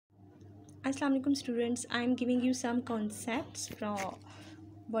Assalamu alaikum students, I am giving you some concepts from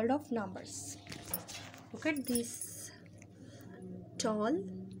world of numbers. Look at this: tall,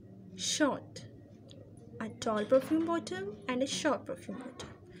 short, a tall perfume bottle and a short perfume bottle.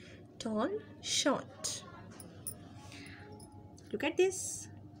 Tall, short. Look at this.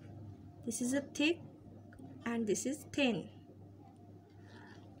 This is a thick and this is thin.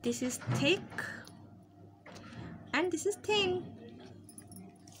 This is thick and this is thin.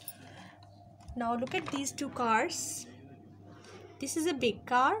 Now look at these two cars. This is a big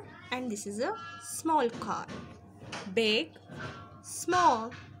car and this is a small car. Big,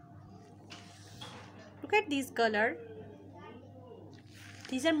 small. Look at these color.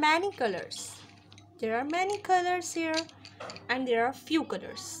 These are many colors. There are many colors here and there are few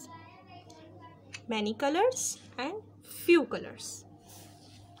colors. Many colors and few colors.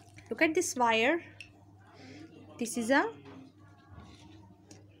 Look at this wire. This is a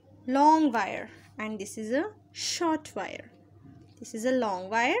long wire and this is a short wire. This is a long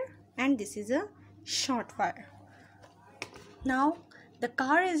wire and this is a short wire. Now the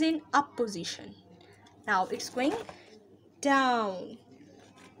car is in up position. Now it's going down,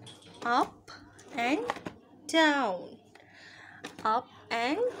 up and down, up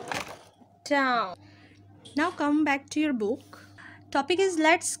and down. Now come back to your book. Topic is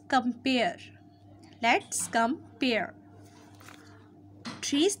let's compare. Let's compare.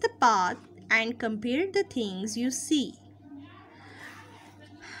 Trace the path and compare the things you see.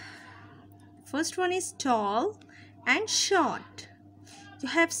 First one is tall and short. You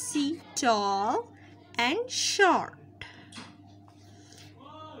have see tall and short.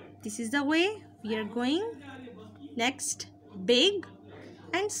 This is the way we are going. Next, big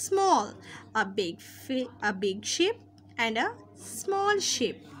and small. A big ship and a small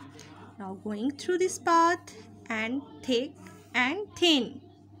ship. Now going through this path and thick and thin.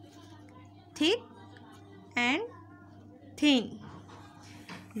 Thick and thin.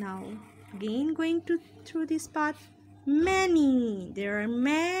 Now again going through this path. Many. There are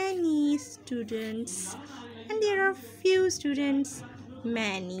many students and there are few students.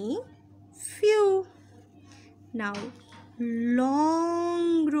 Many, few. Now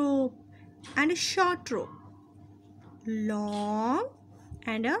long rope and a short rope. Long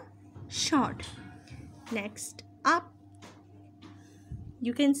and a short. Next, up.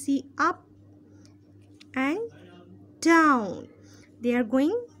 You can see up and down. They are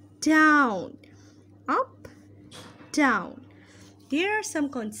going down, up, down. There are some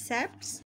concepts